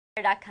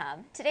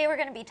Educator.com. Today we're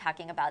going to be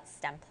talking about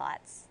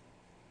Stemplots.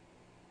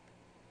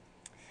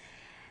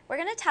 We're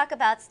going to talk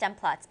about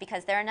Stemplots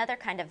because they're another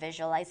kind of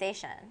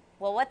visualization.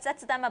 Well, what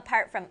sets them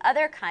apart from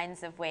other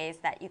kinds of ways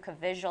that you could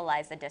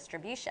visualize a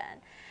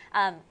distribution?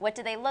 What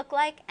do they look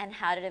like, and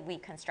how did we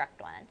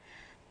construct one?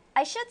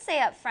 I should say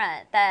up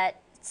front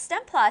that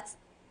Stemplots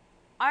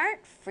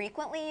aren't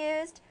frequently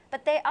used,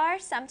 but they are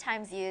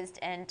sometimes used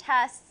in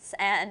tests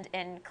and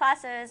in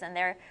classes, and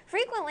they're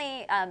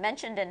frequently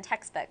mentioned in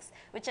textbooks,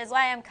 which is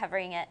why I'm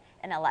covering it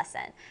in a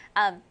lesson.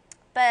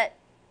 But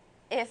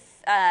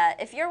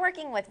if you're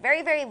working with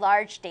very, very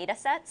large data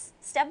sets,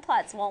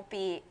 Stemplots won't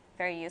be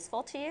very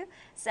useful to you.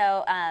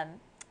 So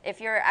if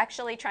you're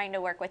actually trying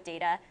to work with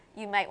data,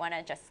 you might want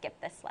to just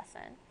skip this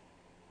lesson.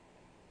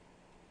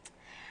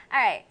 All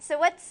right, so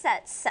what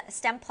sets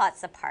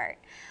Stemplots apart?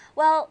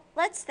 Well,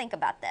 let's think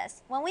about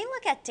this. When we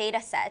look at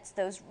data sets,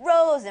 those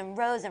rows and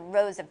rows and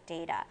rows of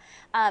data,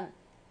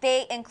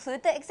 they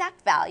include the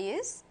exact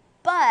values,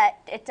 but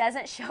it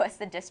doesn't show us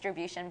the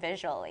distribution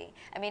visually.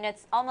 I mean,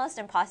 it's almost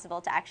impossible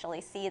to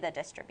actually see the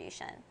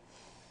distribution.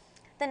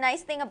 The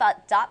nice thing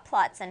about dot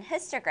plots and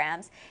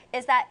histograms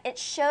is that it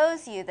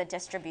shows you the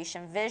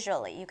distribution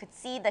visually. You could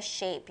see the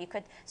shape. You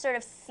could sort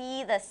of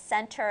see the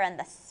center and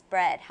the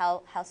spread,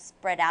 how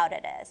spread out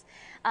it is.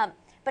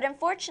 But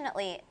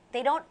unfortunately,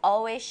 they don't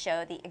always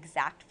show the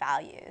exact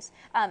values.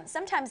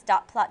 Sometimes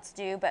dot plots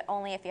do, but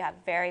only if you have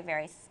very,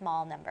 very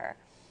small number,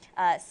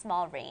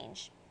 small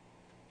range.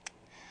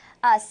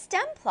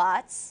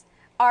 Stemplots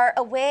are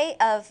a way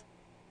of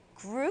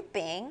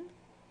grouping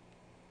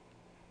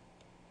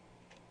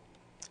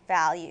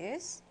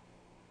values,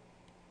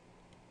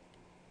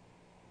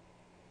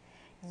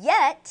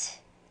 yet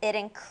it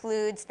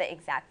includes the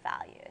exact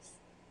values.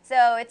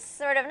 So it's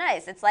sort of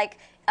nice. It's like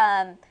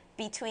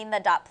between the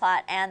dot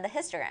plot and the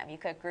histogram. You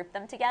could group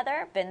them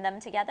together, bin them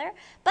together,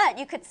 but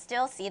you could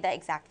still see the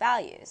exact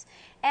values.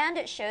 And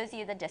it shows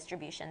you the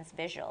distributions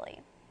visually.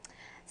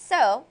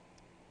 So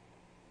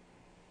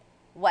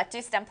what do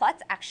Stemplots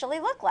actually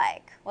look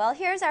like? Well,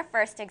 here's our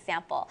first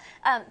example.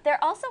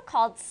 They're also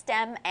called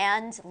stem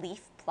and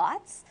leaf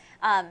plots.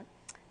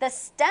 The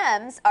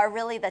stems are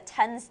really the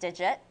tens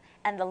digit,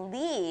 and the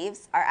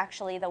leaves are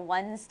actually the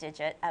ones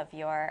digit of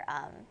your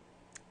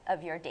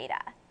data,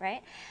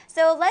 right?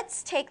 So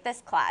let's take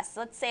this class.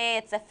 Let's say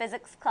it's a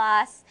physics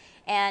class,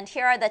 and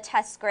here are the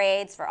test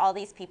grades for all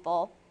these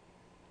people.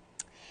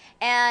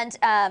 And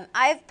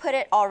I've put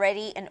it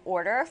already in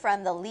order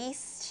from the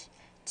least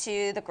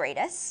to the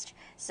greatest.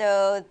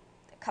 So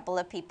a couple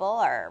of people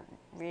are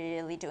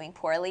really doing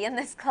poorly in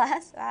this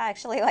class,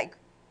 actually like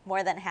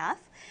more than half.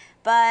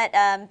 But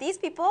these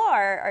people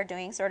are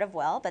doing sort of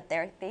well, but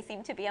they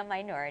seem to be a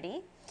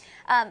minority.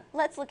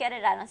 Let's look at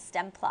it on a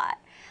stem plot.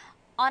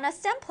 On a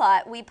stem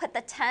plot, we put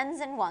the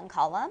tens in one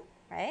column,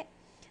 right?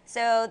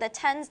 So the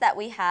tens that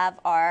we have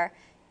are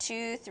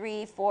 2,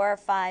 3, 4,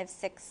 5,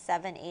 6,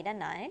 7, 8, and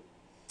 9.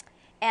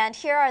 And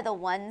here are the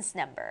ones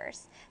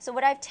numbers. So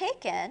what I've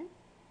taken,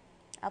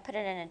 I'll put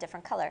it in a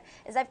different color,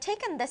 is I've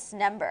taken this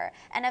number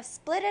and I've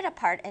split it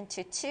apart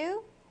into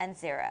 2 and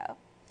 0.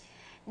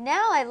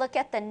 Now I look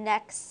at the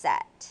next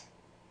set.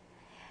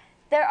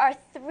 There are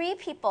 3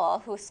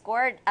 people who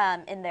scored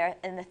in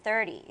the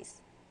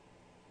 30s.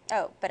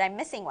 Oh, but I'm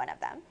missing one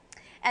of them.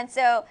 And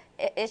so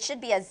it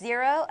should be a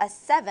 0, a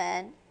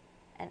 7,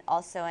 and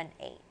also an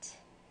 8,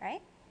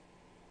 right?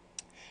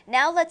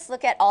 Now let's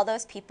look at all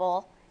those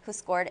people who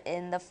scored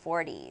in the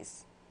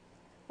 40s,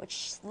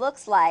 which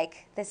looks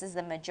like this is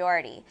the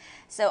majority.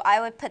 So I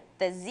would put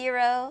the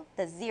 0,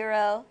 the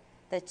 0,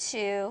 the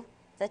 2,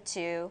 the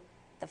 2,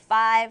 the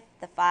 5,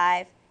 the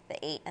 5,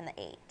 the 8, and the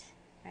 8,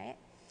 right?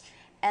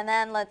 And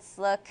then let's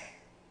look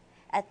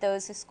at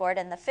those who scored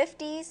in the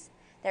 50s.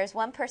 There's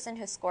one person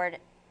who scored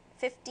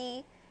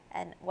 50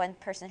 and one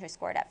person who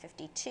scored at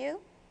 52.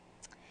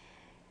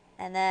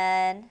 And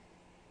then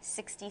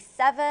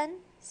 67,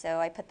 so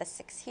I put the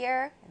 6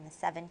 here and the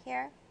 7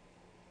 here.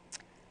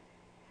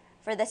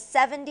 For the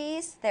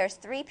 70s, there's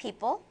 3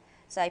 people,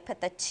 so I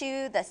put the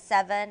 2, the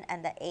 7,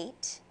 and the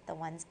 8, the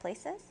ones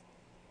places.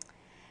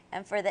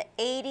 And for the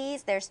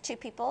 80s, there's 2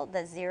 people,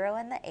 the 0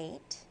 and the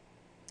 8.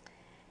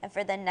 And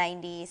for the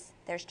 90s,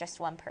 there's just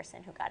one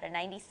person who got a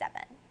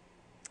 97.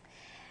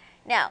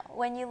 Now,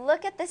 when you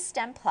look at this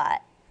stem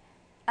plot,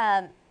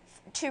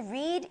 to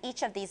read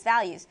each of these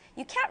values,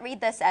 you can't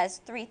read this as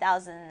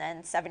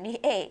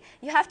 3,078.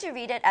 You have to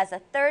read it as a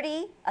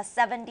 30, a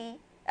 70,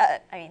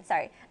 a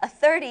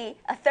 30,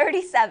 a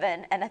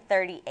 37, and a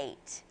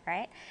 38,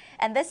 right?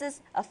 And this is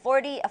a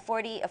 40, a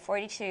 40, a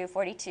 42,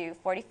 42,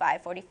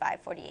 45, 45,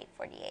 48,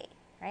 48,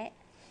 right?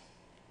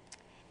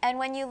 And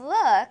when you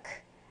look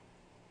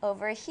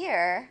over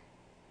here,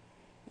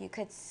 you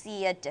could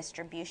see a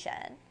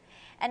distribution.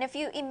 And if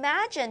you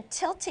imagine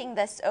tilting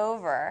this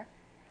over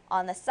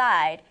on the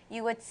side,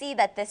 you would see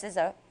that this is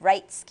a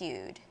right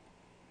skewed.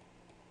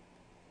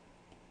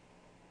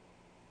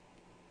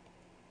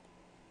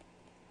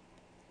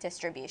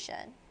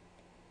 Distribution.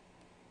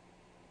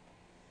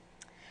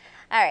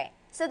 All right,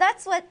 so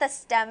that's what the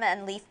stem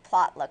and leaf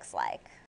plot looks like.